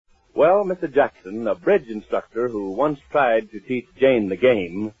Well, Mr. Jackson, a bridge instructor who once tried to teach Jane the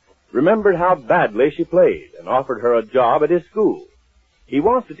game, remembered how badly she played and offered her a job at his school. He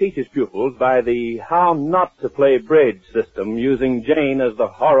wants to teach his pupils by the how not to play bridge system, using Jane as the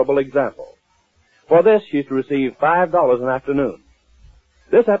horrible example. For this, she's to receive $5 an afternoon.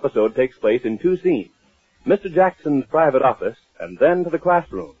 This episode takes place in two scenes: Mr. Jackson's private office and then to the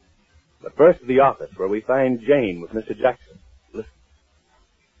classroom. But first to the office, where we find Jane with Mr. Jackson. Listen.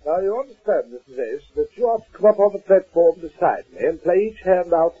 Now, you understand, Mrs. Ace, that you are to come up on the platform beside me and play each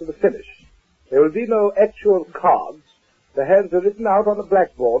hand out to the finish. There will be no actual cards. The hands are written out on the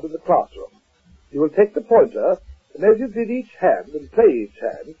blackboard in the classroom. You will take the pointer, and as you did each hand and play each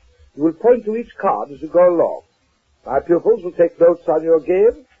hand, you will point to each card as you go along. My pupils will take notes on your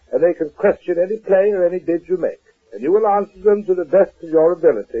game, and they can question any play or any bid you make. And you will answer them to the best of your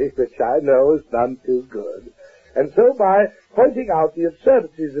ability, which I know is none too good. And so by pointing out the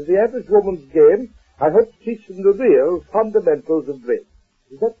absurdities of the average woman's game, I hope to teach them the real fundamentals of bridge.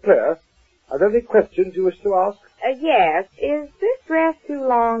 Is that clear? Are there any questions you wish to ask? Yes. Is this dress too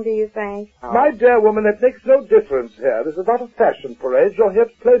long, do you think? My dear woman, that makes no difference here. This is not a fashion parade. You're here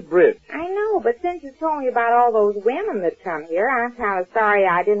to play bridge. I know, but since you told me about all those women that come here, I'm kind of sorry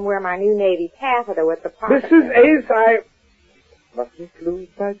I didn't wear my new navy taffeta with the pocket. Mrs. Ace, I mustn't lose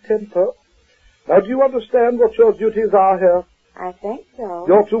my temper. Now, do you understand what your duties are here? I think so.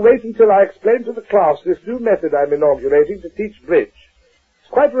 You're to wait until I explain to the class this new method I'm inaugurating to teach bridge. It's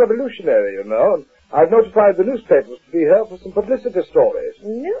quite revolutionary, you know, and I've notified the newspapers to be here for some publicity stories.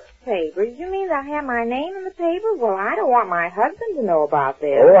 Newspapers? You mean they'll have my name in the paper? Well, I don't want my husband to know about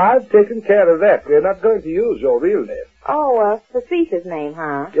this. Oh, I've taken care of that. We're not going to use your real name. Oh, a facetious name,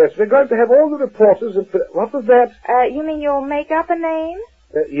 huh? Yes, we're going to have all the reporters and... What was that? You mean you'll make up a name?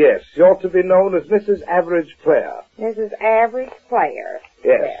 Yes, you're to be known as Mrs. Average Player. Mrs. Average Player.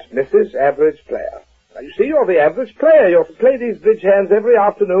 Yes, Mrs. Average Player. Now, you see, you're the average player. You're to play these bridge hands every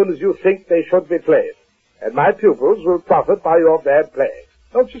afternoon as you think they should be played. And my pupils will profit by your bad playing.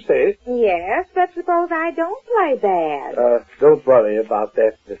 Don't you see? Yes, but suppose I don't play bad. Don't worry about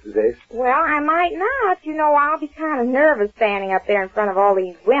that, Mrs. Ace. Well, I might not. You know, I'll be kind of nervous standing up there in front of all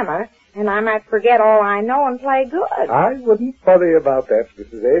these women, and I might forget all I know and play good. I wouldn't worry about that,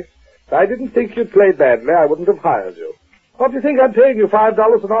 Mrs. Ace. If I didn't think you'd play badly, I wouldn't have hired you. What do you think I'm paying you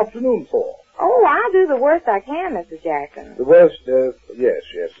 $5 an afternoon for? Oh, I'll do the worst I can, Mr. Jackson. The worst, yes,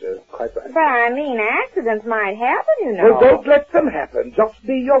 quite right. But I mean, accidents might happen, you know. Well, don't let them happen. Just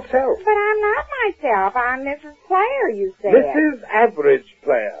be yourself. But I'm not myself. I'm Mrs. Player, you said. Mrs. Average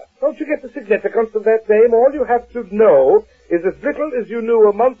Player. Don't you get the significance of that name? All you have to know is as little as you knew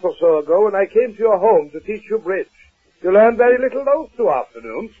a month or so ago when I came to your home to teach you bridge. You learned very little those 2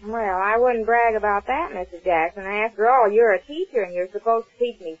 afternoons. Well, I wouldn't brag about that, Mr. Jackson. After all, you're a teacher and you're supposed to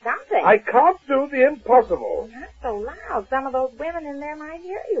teach me something. I can't do the impossible. Not so loud. Some of those women in there might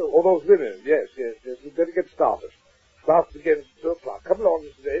hear you. Oh, those women. Yes. We'd better get started. Class begins at 2 o'clock. Come along,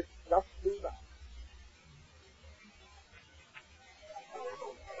 Mrs. Ace. Just do that.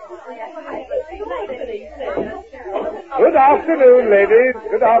 Good afternoon, ladies.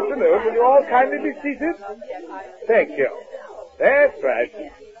 Good afternoon. Will you all kindly be seated? Thank you. That's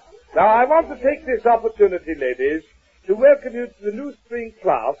right. Now, I want to take this opportunity, ladies, to welcome you to the new spring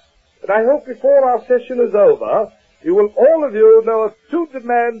class, and I hope before our session is over, you will all of you know a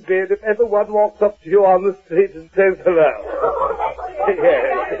two-demand bid if ever one walks up to you on the street and says hello.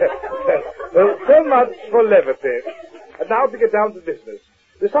 Yes. Well, so much for levity. And now to get down to business.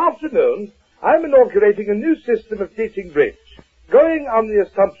 This afternoon, I'm inaugurating a new system of teaching bridge, going on the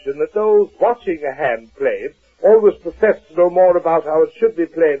assumption that those watching a hand played always profess to know more about how it should be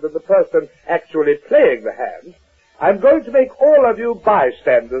played than the person actually playing the hand. I'm going to make all of you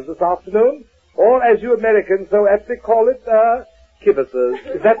bystanders this afternoon, or as you Americans so aptly call it,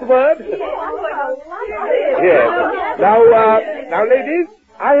 kibitzers. Is that the word? Yes. Now, ladies,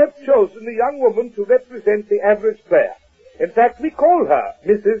 I have chosen a young woman to represent the average player. In fact, we call her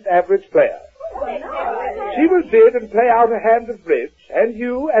Mrs. Average Player. She will bid and play out a hand of bridge, and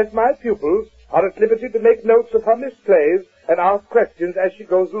you, as my pupils, are at liberty to make notes of her misplays and ask questions as she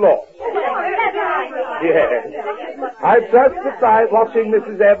goes along. Yes. I trust that by watching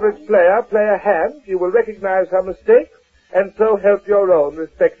Mrs. Average Player play a hand, you will recognize her mistakes and so help your own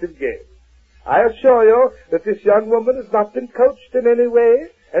respective game. I assure you that this young woman has not been coached in any way,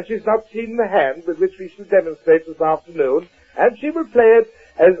 and she's not seen the hand with which we shall demonstrate this afternoon, and she will play it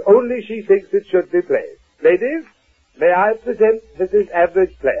as only she thinks it should be played. Ladies, may I present Mrs.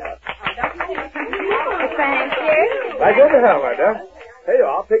 Average Player? Thank you. Right over here, madam. Here you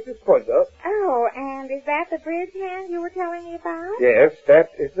are. Take this pointer. Oh, and is that the bridge hand you were telling me about? Yes, that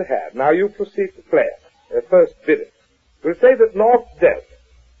is the hand. Now you proceed to play it. First bid it. We'll say that North dealt.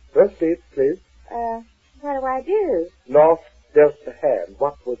 First bid, please. What do I do? North dealt the hand.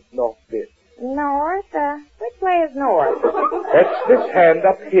 What would North bid? North? Which way is north? That's this hand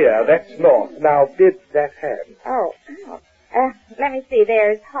up here. That's North. Now bid that hand. Oh. Let me see.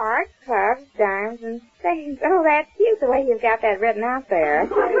 There's hearts, clubs, dimes, and spades. Oh, that's cute the way you've got that written out there.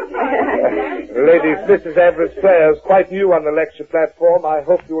 Ladies, Mrs. Everett's player is quite new on the lecture platform. I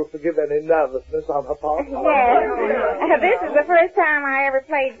hope you will forgive any nervousness on her part. Yes. This is the first time I ever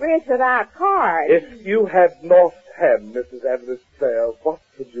played bridge without cards. If you had North's hand, Mrs. Everett's player, what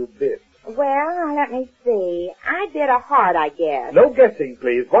would you bid? Well, let me see. I bid a heart, I guess. No guessing,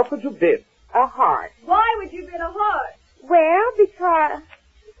 please. What would you bid? A heart. Why would you bid a heart? Well, because...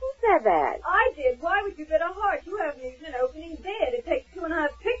 Who said that? I did. Why would you bid a heart? You haven't used an opening bid. It takes 2.5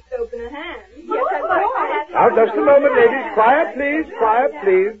 picks to open a hand. Yes, that's right. Now, just a moment, ladies. Quiet, please. Quiet,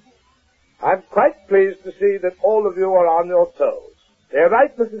 please. I'm quite pleased to see that all of you are on your toes. They're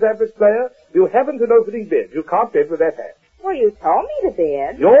right, Mrs. Everett's player. You haven't an opening bid. You can't bid with that hand. Well, you told me to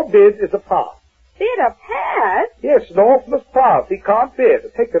bid. Your bid is a pass. Bid a pass? Yes, North must pass. He can't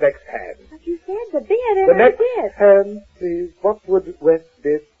bid. Take the next hand. But you said the bid, and The next I did. hand, please. What would West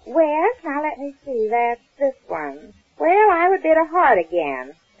bid? West? Now, let me see. That's this one. Well, I would bid a heart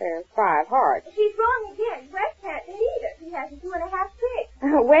again. There's 5 hearts. She's wrong again. West can't bid either. He has a 2.5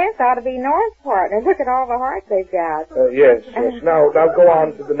 picks. West ought to be North's partner. Look at all the hearts they've got. Yes. Now go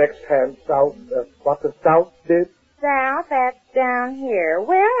on to the next hand. South. What does South bid? South, that's down here.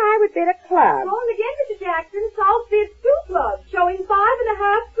 Well, I would bid a club. Wrong again, Mr. Jackson. South bids 2 clubs, showing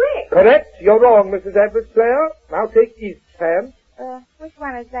 5.5 tricks. Correct. You're wrong, Mrs. Everett's player. Now take East's hand. Which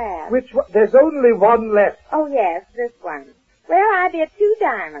one is that? Which one? There's only one left. Oh, yes, this one. Well, I bid 2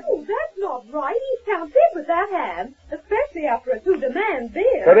 diamonds. Oh, that's not right. East can't bid with that hand, especially after a 2-demand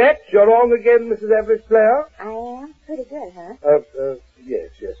bid. Correct. You're wrong again, Mrs. Everett's player. I am? Pretty good, huh? Yes.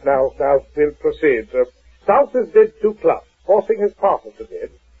 Now we'll proceed. South has bid 2 clubs, forcing his partner to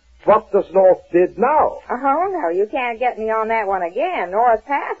bid. What does North bid now? Oh, no, you can't get me on that one again. North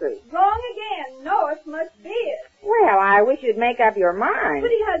passes. Wrong again. North must bid. Well, I wish you'd make up your mind.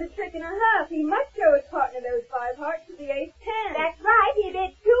 But he has a trick and a half. He must show his partner those 5 hearts to the ace-10. That's right. He bid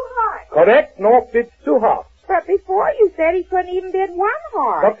 2 hearts. Correct. North bids 2 hearts. But before you said he couldn't even bid 1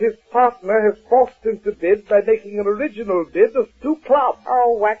 heart. But his partner has forced him to bid by making an original bid of 2 clubs.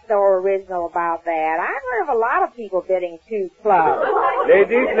 Oh, what's so original about that? I've heard of a lot of people bidding 2 clubs.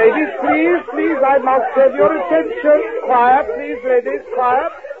 Ladies, please, I must have your attention. Quiet, please, ladies,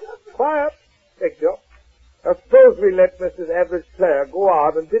 quiet. Thank you. Now, suppose we let Mrs. Everett's player go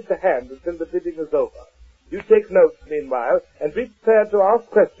on and bid the hand until the bidding is over. You take notes meanwhile, and be prepared to ask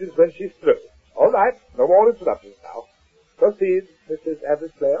questions when she's through. All right, no more interruptions now. Proceed, Mrs.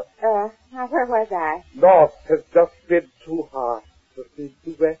 Everett's player. Now, where was I? North has just bid 2 hearts. Proceed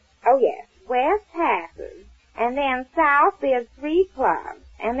to West. Oh, yes. West passes. And then South bids 3 clubs.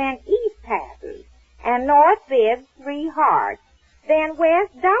 And then East passes. And North bids 3 hearts. Then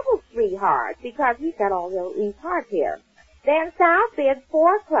West doubles 3 hearts because he's got all these hearts here. Then South bids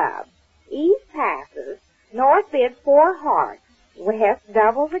 4 clubs. East passes. North bids 4 hearts. West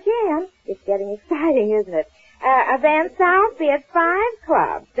doubles again. It's getting exciting, isn't it? Then South bids 5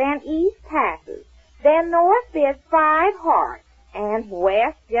 clubs. Then East passes. Then North bids 5 hearts. And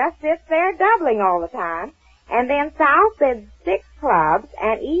West just sits there doubling all the time. And then South bids 6 clubs.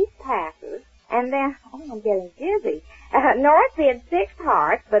 And East passes. And then, I'm getting dizzy. North bids 6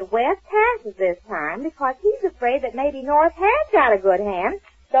 hearts, but West passes this time because he's afraid that maybe North has got a good hand,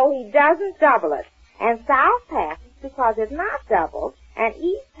 so he doesn't double it. And South passes because it's not doubled, and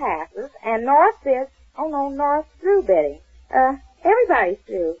East passes, and North bids, oh no, North's through bidding. Everybody's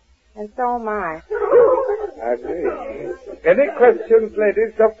through, and so am I. I agree. Any questions,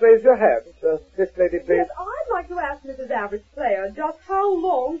 ladies? Just raise your hands. This lady, please. Yes, I'd like to ask Mrs. Everett's player just how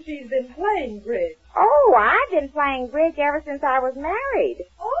long she's been playing bridge. Oh, I've been playing bridge ever since I was married.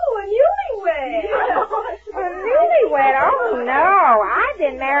 Oh, a newlywed. A newlywed? Oh, no. I've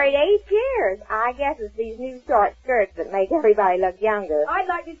been married 8 years. I guess it's these new short skirts that make everybody look younger. I'd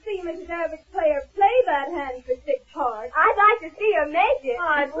like to see Mrs. Everett's player play that hand for 6 hearts. I'd like to see her make it.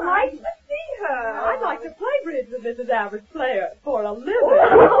 I'd like to see her. I'd like to play bridge with Mrs. Everett's player for a living.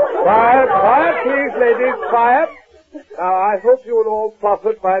 Quiet, please, ladies, quiet. Now, I hope you will all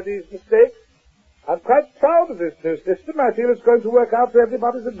profit by these mistakes. I'm quite proud of this new system. I feel it's going to work out to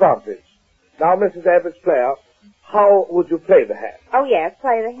everybody's advantage. Now, Mrs. Everett's player, how would you play the hand? Oh, yes,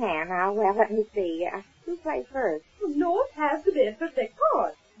 play the hand. Now, well, let me see. Who plays first? North has the bid for 6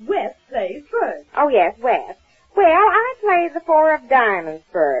 cards. West plays first. Oh, yes, West. Well, I play the 4 of diamonds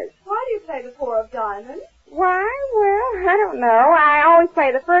first. Why do you play the 4 of diamonds? Why? Well, I don't know. I always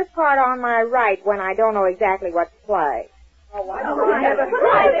play the first card on my right when I don't know exactly what to play. Oh, I never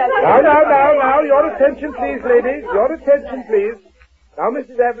tried that. Now, your attention, please, ladies. Your attention, please. Now,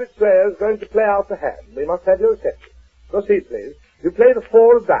 Mrs. Everett's player is going to play out the hand. We must have your attention. Proceed, please. You play the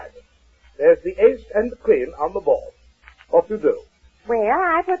 4 of diamonds. There's the ace and the queen on the board. What do you do? Well,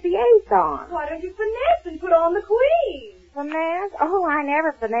 I put the ace on. Why don't you finesse and put on the queen? Finesse? Oh, I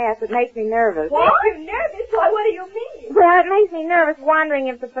never finesse. It makes me nervous. What? Makes you nervous? Why, what do you mean? Well, it makes me nervous wondering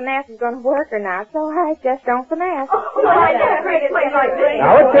if the finesse is going to work or not, so I just don't finesse. Oh, I never heard it play like this.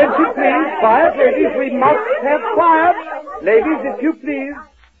 Now, attention, please. Quiet, ladies. We must have quiet. Ladies, if you please.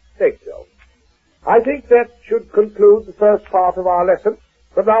 Thank you. I think that should conclude the first part of our lesson.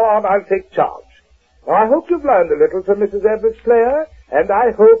 From now on, I'll take charge. Now, I hope you've learned a little from Mrs. Everett's player, and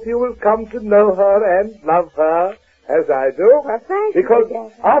I hope you will come to know her and love her as I do. Well, thank you. Because,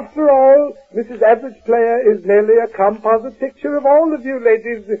 after all, Mrs. Everett's player is merely a composite picture of all of you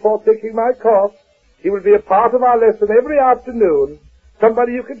ladies before taking my course. He will be a part of our lesson every afternoon,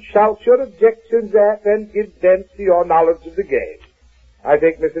 somebody you can shout your objections at and give vent to your knowledge of the game. I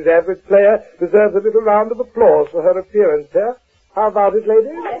think Mrs. Everett's player deserves a little round of applause for her appearance here. How about it,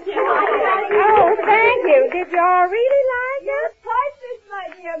 ladies? Oh, thank you. Did you all really like it? Priceless, my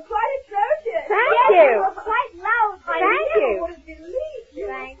dear. Quite atrocious. Thank yes, you. It was quite loud. Thank you. I never would believe you.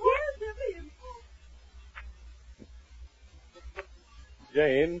 Thank you.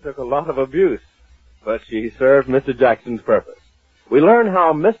 Jane took a lot of abuse, but she served Mr. Jackson's purpose. We learn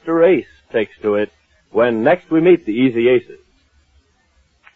how Mr. Ace takes to it when next we meet the Easy Aces.